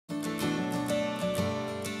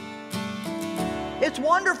it's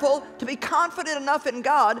wonderful to be confident enough in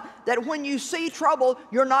God that when you see trouble,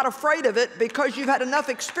 you're not afraid of it because you've had enough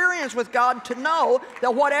experience with God to know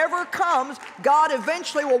that whatever comes, God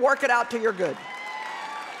eventually will work it out to your good.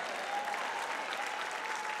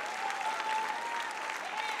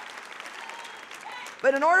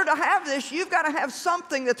 But in order to have this, you've got to have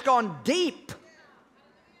something that's gone deep.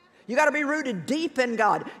 You've got to be rooted deep in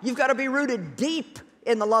God. You've got to be rooted deep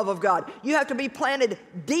in the love of God. You have to be planted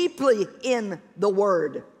deeply in the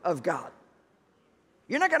Word of God.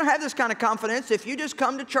 You're not going to have this kind of confidence if you just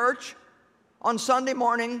come to church on Sunday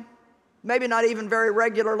morning, maybe not even very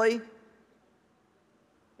regularly,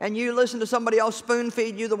 and you listen to somebody else spoon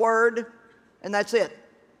feed you the Word, and that's it.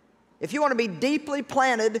 If you want to be deeply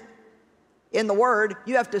planted in the Word,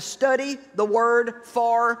 you have to study the Word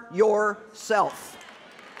for yourself.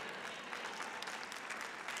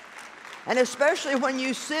 And especially when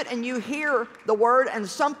you sit and you hear the Word and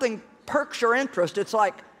something perks your interest. It's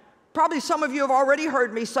like, probably some of you have already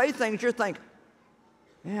heard me say things you're thinking,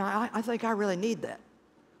 yeah, I think I really need that.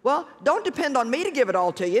 Well, don't depend on me to give it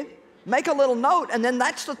all to you. Make a little note, and then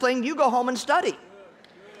that's the thing you go home and study.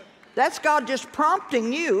 That's God just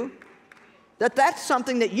prompting you that that's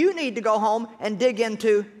something that you need to go home and dig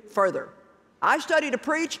into further. I study to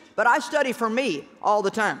preach, but I study for me all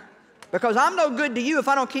the time. Because I'm no good to you if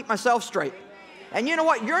I don't keep myself straight. And you know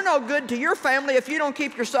what? You're no good to your family if you don't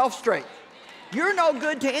keep yourself straight. You're no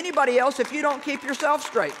good to anybody else if you don't keep yourself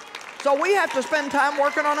straight. So we have to spend time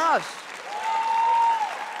working on us.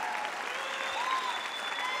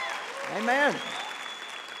 Amen.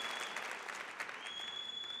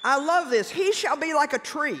 I love this. He shall be like a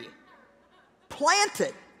tree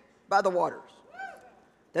planted by the waters,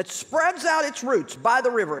 that spreads out its roots by the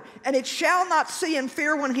river, and it shall not see and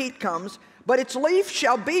fear when heat comes, but its leaf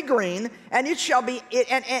shall be green, and it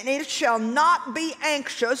shall not be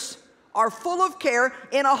anxious or full of care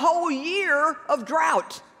in a whole year of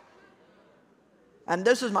drought. And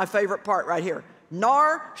this is my favorite part right here.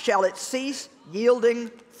 Nor shall it cease yielding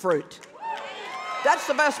fruit. That's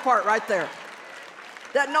the best part right there.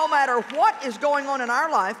 That no matter what is going on in our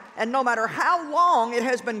life, and no matter how long it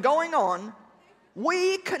has been going on,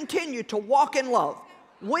 we continue to walk in love.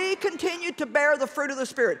 We continue to bear the fruit of the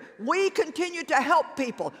Spirit. We continue to help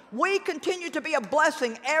people. We continue to be a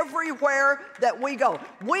blessing everywhere that we go.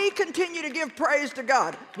 We continue to give praise to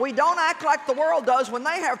God. We don't act like the world does when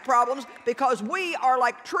they have problems, because we are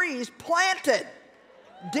like trees planted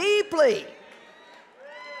deeply.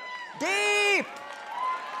 Deep.